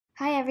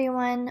Hi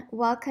everyone,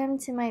 welcome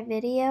to my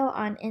video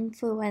on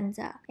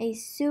influenza, a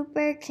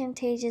super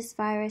contagious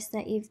virus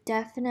that you've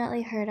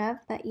definitely heard of,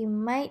 but you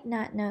might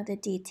not know the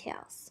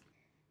details.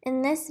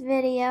 In this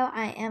video,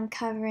 I am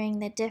covering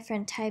the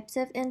different types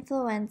of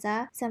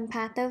influenza, some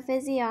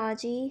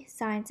pathophysiology,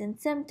 signs and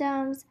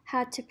symptoms,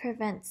 how to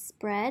prevent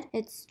spread,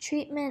 its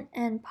treatment,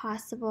 and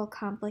possible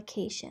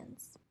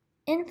complications.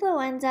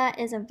 Influenza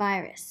is a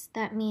virus.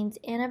 That means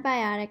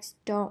antibiotics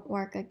don't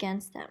work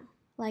against them.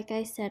 Like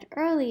I said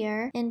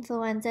earlier,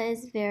 influenza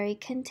is very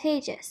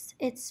contagious.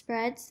 It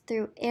spreads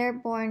through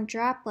airborne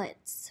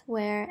droplets,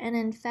 where an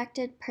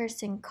infected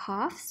person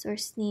coughs or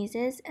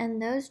sneezes,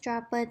 and those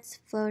droplets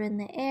float in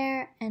the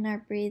air and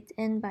are breathed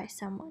in by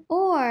someone.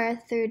 Or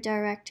through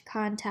direct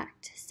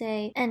contact.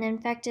 Say, an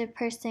infected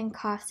person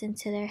coughs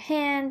into their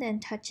hand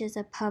and touches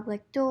a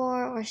public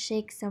door or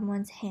shakes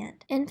someone's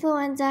hand.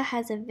 Influenza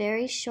has a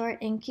very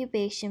short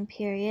incubation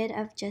period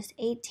of just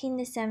 18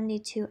 to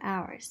 72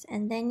 hours,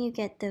 and then you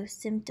get those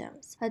symptoms.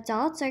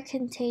 Adults are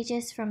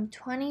contagious from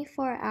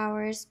 24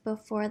 hours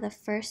before the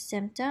first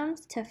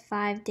symptoms to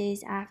 5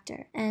 days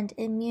after, and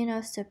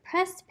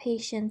immunosuppressed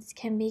patients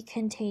can be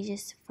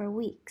contagious for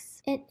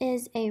weeks. It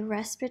is a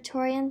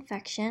respiratory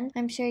infection.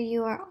 I'm sure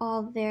you are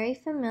all very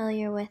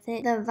familiar with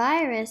it. The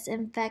virus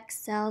infects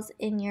cells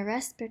in your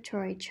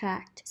respiratory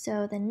tract,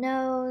 so the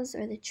nose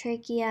or the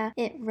trachea.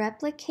 It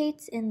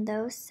replicates in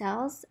those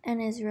cells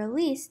and is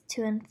released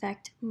to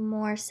infect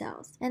more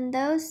cells, and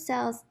those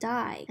cells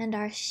die and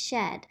are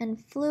shed, and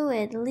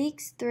fluid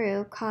leaks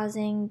through,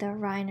 causing the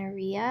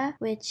rhinorrhea,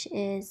 which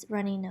is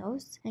runny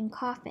nose, and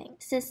coughing.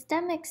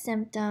 Systemic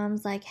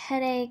symptoms like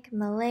headache,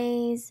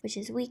 malaise, which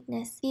is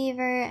weakness,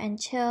 fever,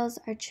 and chills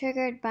are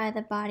triggered by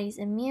the body's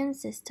immune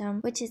system,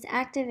 which is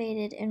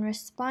activated in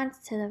response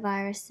to the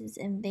virus's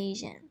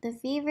invasion. The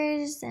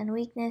fevers and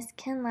weakness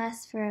can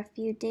last for a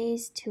few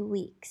days to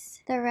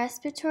weeks. The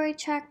respiratory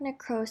tract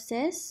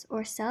necrosis,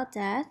 or cell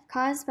death,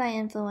 caused by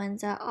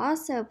influenza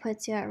also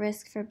puts you at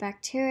risk for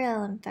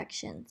bacterial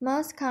infections,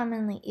 most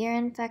commonly ear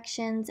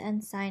infections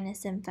and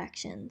sinus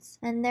infections.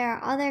 And there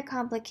are other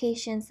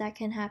complications that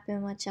can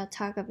happen, which I'll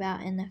talk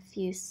about in a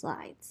few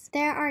slides.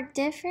 There are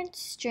different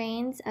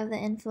strains of the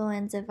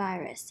influenza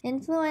virus.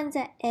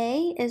 Influenza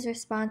A is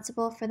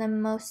responsible for the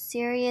most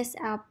serious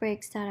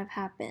outbreaks that have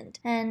happened,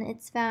 and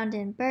it's found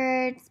in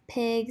birds,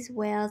 pigs,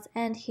 whales,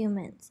 and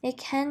humans. It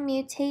can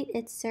mutate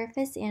its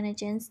surface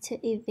antigens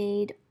to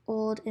evade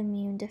old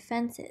immune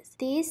defenses.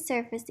 These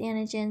surface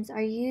antigens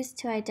are used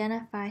to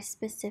identify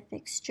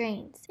specific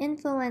strains.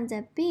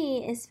 Influenza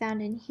B is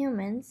found in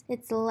humans.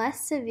 It's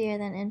less severe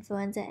than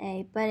influenza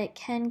A, but it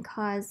can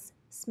cause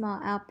small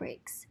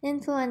outbreaks.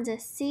 Influenza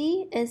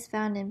C is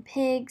found in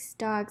pigs,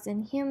 dogs,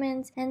 and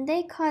humans, and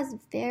they cause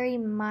very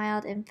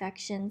mild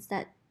infections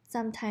that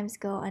sometimes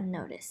go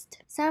unnoticed.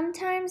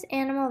 Sometimes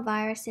animal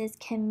viruses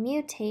can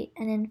mutate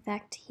and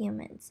infect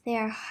humans. They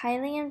are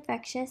highly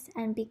infectious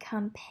and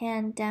become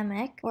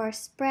pandemic or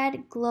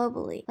spread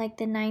globally, like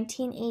the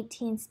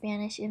 1918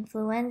 Spanish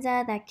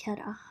influenza that killed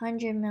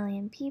 100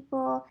 million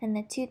people, and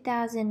the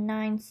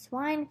 2009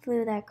 swine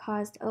flu that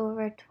caused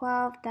over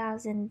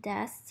 12,000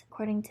 deaths,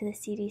 according to the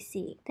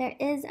CDC. There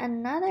is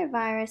another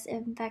virus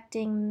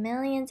infecting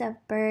millions of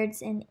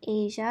birds in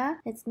Asia.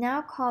 It's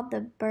now called the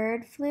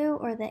bird flu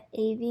or the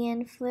avian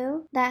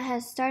flu that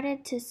has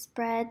started to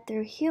spread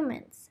through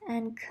humans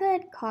and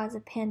could cause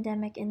a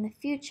pandemic in the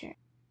future.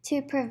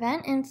 To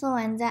prevent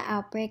influenza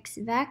outbreaks,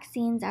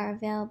 vaccines are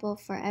available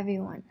for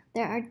everyone.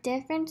 There are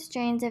different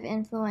strains of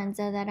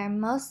influenza that are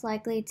most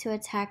likely to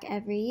attack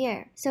every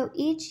year. So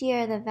each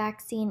year the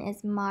vaccine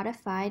is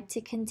modified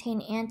to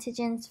contain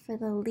antigens for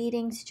the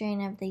leading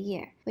strain of the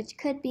year, which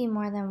could be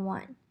more than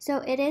one. So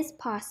it is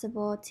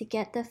possible to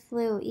get the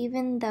flu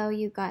even though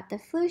you got the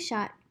flu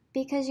shot,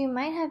 because you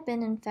might have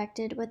been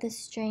infected with a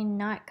strain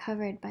not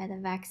covered by the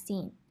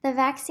vaccine. The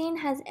vaccine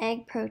has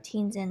egg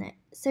proteins in it,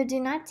 so do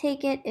not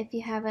take it if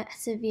you have a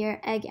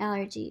severe egg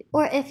allergy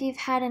or if you've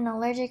had an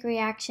allergic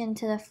reaction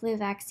to the flu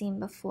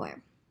vaccine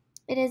before.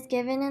 It is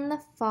given in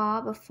the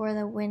fall before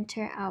the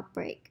winter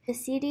outbreak. The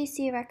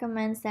CDC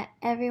recommends that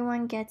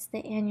everyone gets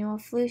the annual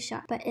flu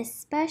shot, but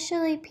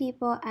especially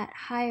people at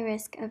high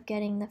risk of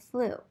getting the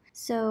flu.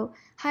 So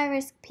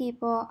high-risk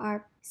people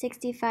are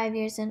 65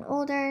 years and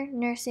older,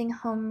 nursing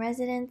home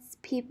residents,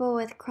 people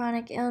with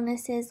chronic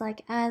illnesses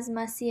like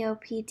asthma,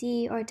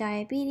 COPD, or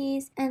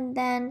diabetes, and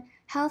then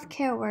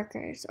healthcare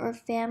workers or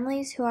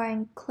families who are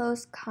in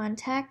close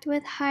contact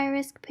with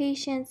high-risk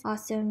patients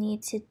also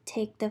need to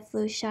take the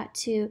flu shot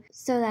too,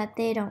 so that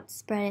they don't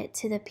spread it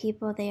to the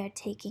people they are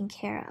taking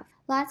care of.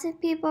 Lots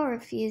of people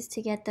refuse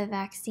to get the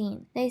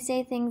vaccine. They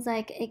say things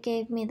like, "It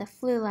gave me the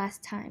flu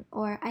last time,"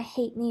 or "I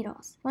hate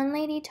needles." One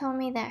lady told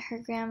me that her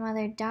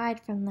grandmother died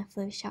from the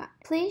flu shot.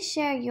 Please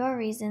share your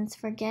reasons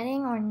for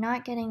getting or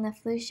not getting the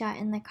flu shot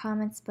in the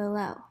comments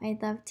below.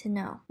 I'd love to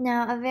know.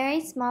 Now, a very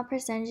small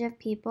percentage of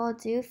people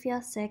do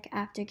feel sick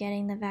after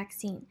getting the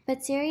vaccine,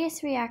 but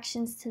serious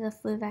reactions to the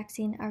flu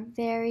vaccine are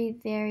very,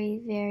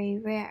 very, very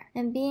rare.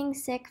 And being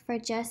sick for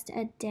just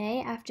a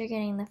day after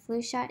getting the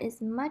flu shot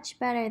is much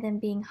better than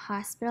being hospitalized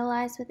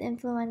hospitalized with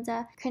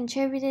influenza,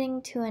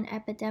 contributing to an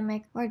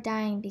epidemic or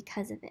dying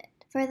because of it.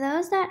 For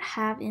those that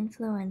have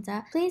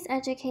influenza, please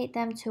educate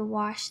them to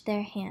wash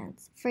their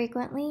hands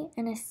frequently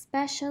and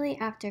especially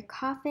after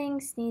coughing,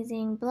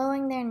 sneezing,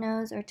 blowing their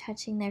nose, or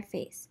touching their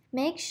face.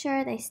 Make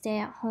sure they stay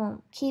at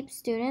home. Keep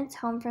students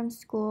home from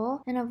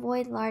school and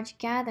avoid large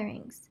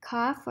gatherings.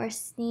 Cough or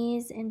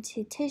sneeze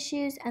into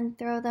tissues and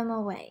throw them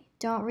away.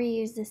 Don't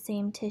reuse the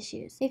same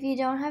tissues. If you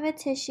don't have a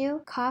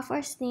tissue, cough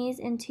or sneeze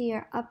into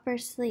your upper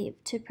sleeve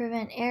to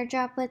prevent air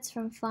droplets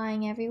from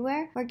flying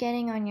everywhere or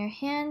getting on your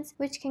hands,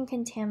 which can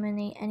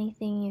contaminate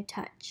anything you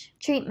touch.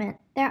 Treatment.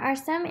 There are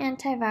some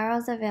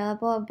antivirals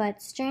available,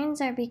 but strains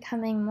are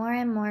becoming more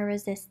and more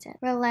resistant.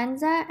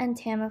 Influenza and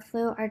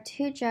Tamiflu are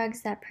two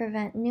drugs that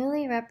prevent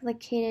newly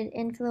replicated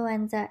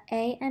influenza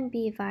A and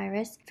B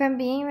virus from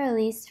being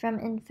released from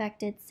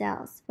infected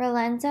cells.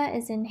 Influenza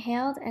is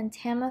inhaled and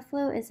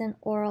Tamiflu is an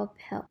oral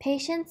pill.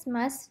 Patients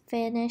must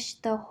finish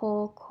the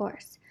whole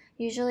course,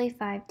 usually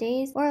 5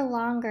 days or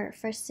longer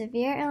for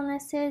severe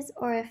illnesses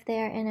or if they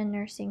are in a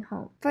nursing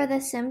home. For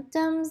the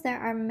symptoms, there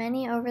are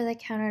many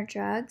over-the-counter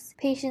drugs.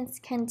 Patients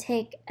can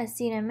take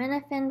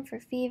acetaminophen for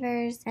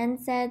fevers,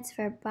 NSAIDs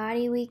for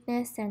body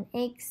weakness and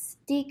aches,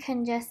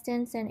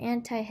 decongestants and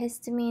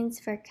antihistamines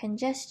for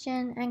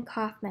congestion, and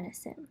cough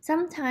medicine.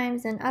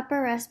 Sometimes an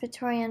upper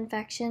respiratory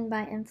infection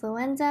by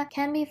influenza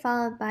can be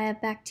followed by a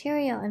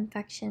bacterial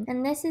infection,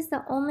 and this is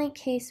the only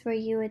case where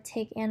you would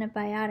take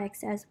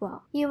antibiotics as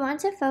well. You want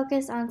to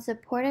focus on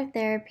supportive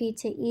therapy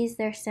to ease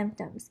their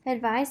symptoms.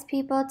 Advise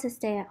people to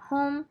stay at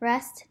home,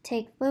 rest,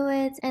 take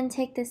fluids, and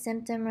take the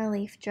symptom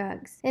relief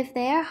drugs. If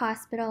they are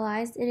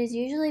hospitalized, it is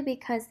usually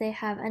because they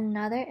have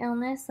another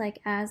illness like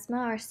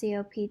asthma or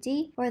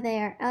COPD, or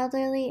they are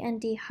elderly and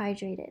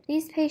dehydrated.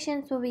 These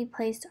patients will be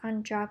placed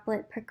on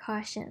Droplet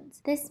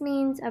precautions. This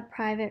means a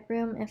private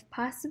room if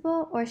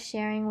possible, or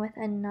sharing with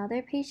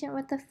another patient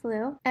with the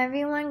flu.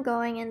 Everyone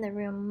going in the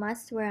room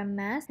must wear a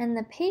mask, and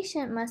the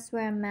patient must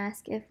wear a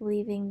mask if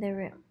leaving the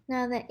room.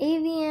 Now, the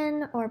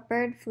avian or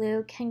bird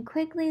flu can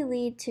quickly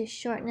lead to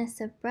shortness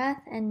of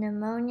breath and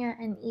pneumonia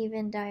and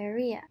even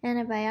diarrhea.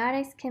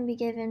 Antibiotics can be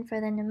given for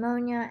the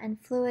pneumonia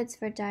and fluids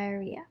for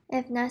diarrhea.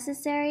 If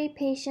necessary,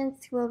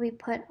 patients will be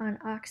put on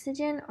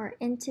oxygen or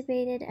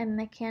intubated and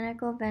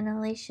mechanical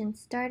ventilation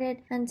started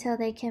until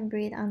they can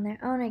breathe on their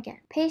own again.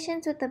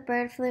 Patients with the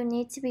bird flu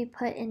need to be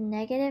put in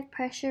negative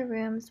pressure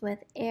rooms with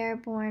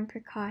airborne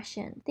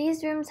precautions.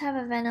 These rooms have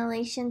a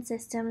ventilation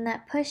system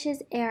that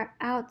pushes air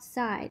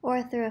outside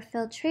or through a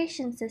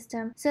filtration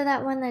system so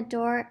that when the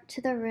door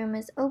to the room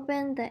is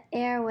open, the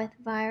air with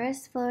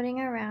virus floating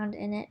around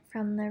in it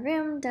from the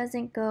room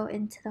doesn't go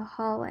into the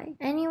hallway.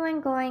 Anyone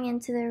going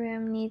into the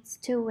room needs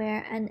to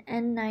wear an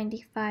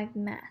N95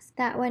 mask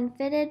that, when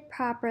fitted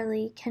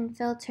properly, can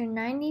filter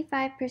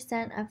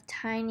 95% of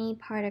tiny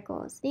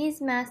particles.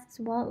 These masks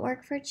won't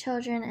work for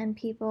children and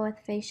people with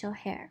facial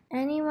hair.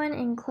 Anyone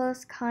in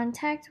close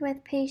contact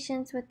with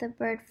patients with the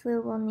bird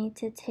flu will need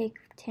to take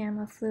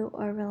Tamiflu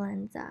or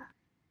Influenza.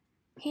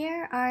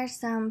 Here are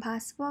some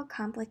possible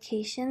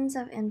complications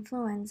of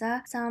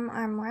influenza. Some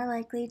are more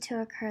likely to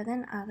occur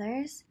than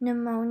others.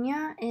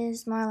 Pneumonia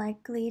is more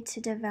likely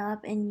to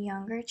develop in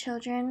younger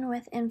children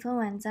with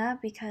influenza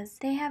because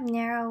they have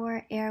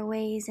narrower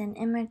airways and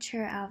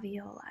immature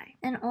alveoli.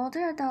 And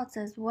older adults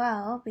as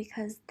well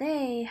because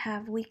they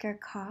have weaker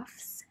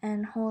coughs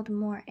and hold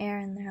more air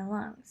in their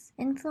lungs.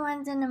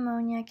 Influenza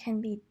pneumonia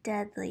can be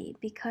deadly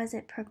because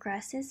it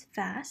progresses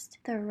fast.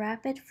 The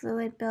rapid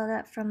fluid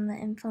buildup from the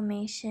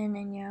inflammation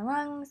in your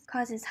lungs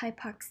causes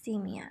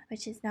hypoxemia,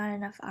 which is not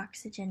enough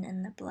oxygen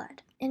in the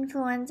blood.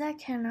 Influenza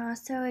can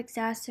also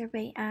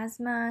exacerbate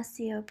asthma,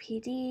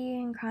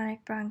 COPD, and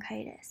chronic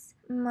bronchitis.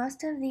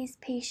 Most of these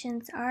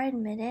patients are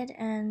admitted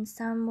and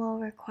some will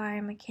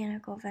require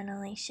mechanical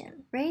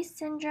ventilation. Ray's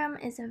syndrome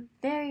is a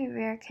very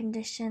rare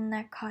condition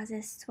that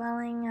causes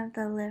swelling of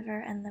the liver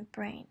and the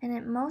brain, and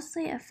it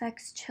mostly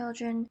affects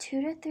children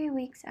 2 to 3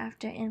 weeks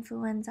after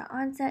influenza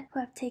onset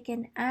who have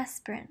taken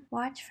aspirin.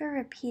 Watch for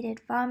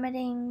repeated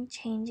vomiting,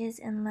 changes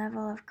in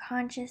level of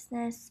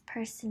consciousness,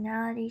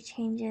 personality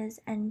changes,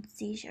 and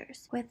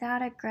seizures.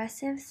 Without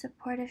aggressive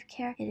supportive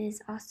care, it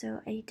is also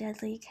a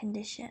deadly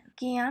condition.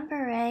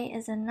 Guillain-Barré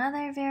is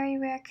another very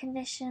rare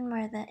condition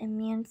where the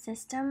immune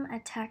system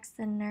attacks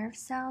the nerve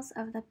cells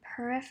of the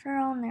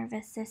peripheral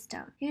nervous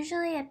system.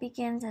 Usually it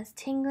begins as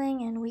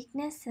tingling and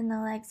weakness in the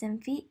legs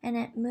and feet, and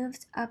it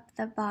moves up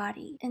the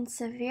body. In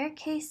severe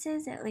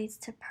cases, it leads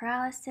to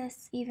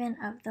paralysis, even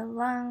of the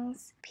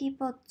lungs.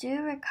 People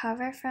do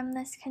recover from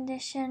this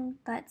condition,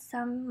 but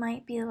some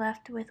might be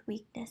left with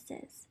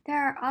weaknesses.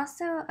 There are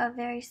also a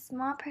very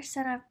small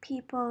percent of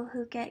people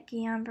who get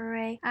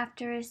Guillain-Barré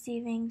after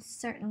receiving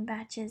certain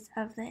batches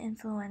of the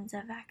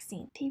influenza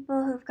vaccine.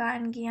 People who've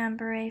gotten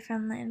Guillain-Barré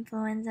from the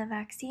influenza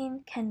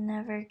vaccine can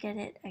never get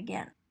it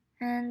again.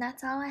 And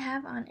that's all I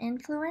have on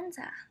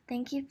influenza.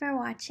 Thank you for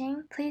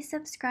watching. Please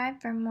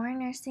subscribe for more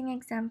nursing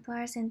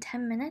exemplars in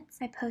 10 minutes.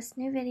 I post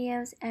new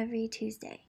videos every Tuesday.